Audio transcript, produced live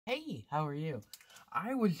Hey, how are you?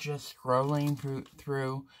 I was just scrolling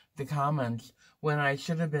through the comments when I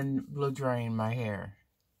should have been blow drying my hair.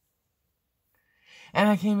 And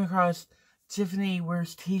I came across Tiffany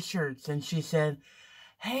wears t-shirts and she said,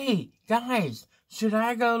 "Hey, guys, should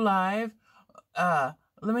I go live? Let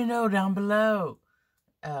me know down below."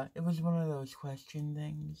 It was one of those question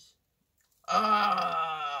things. Hold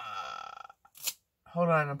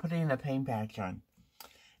on, I'm putting a paint patch on.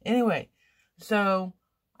 Anyway, so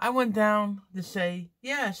I went down to say,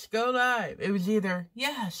 yes, go live. It was either,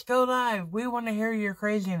 yes, go live, we want to hear your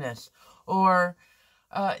craziness, or,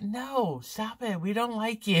 no, stop it, we don't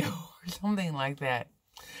like you, or something like that.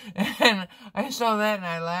 And I saw that and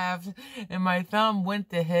I laughed, and my thumb went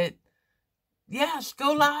to hit, yes,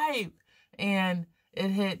 go live, and it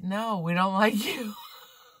hit, no, we don't like you.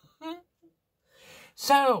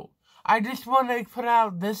 So, I just want to put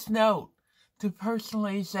out this note to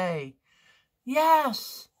personally say,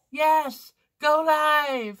 yes, go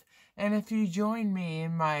live. And if you join me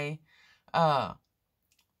in my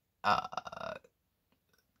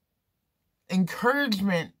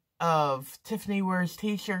encouragement of Tiffany Wears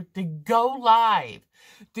T-shirt to go live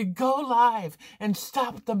and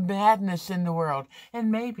stop the madness in the world.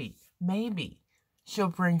 And maybe she'll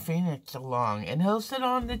bring Phoenix along and he'll sit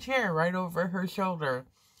on the chair right over her shoulder.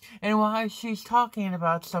 And while she's talking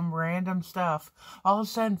about some random stuff, all of a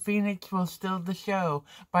sudden Phoenix will steal the show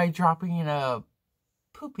by dropping a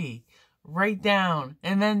poopy right down.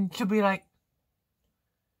 And then she'll be like,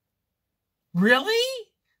 really?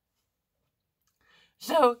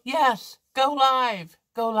 So, yes, go live.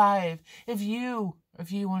 If you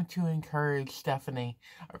want to encourage Tiffany,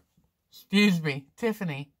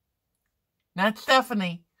 not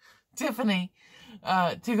Stephanie, Tiffany,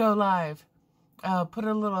 to go live, put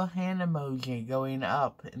a little hand emoji going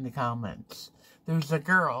up in the comments. There's a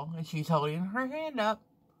girl, and she's holding her hand up.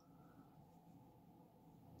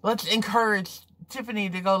 Let's encourage Tiffany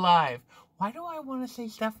to go live. Why do I want to say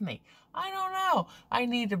Stephanie? I don't know. I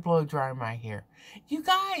need to blow dry my hair. You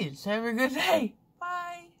guys, have a good day.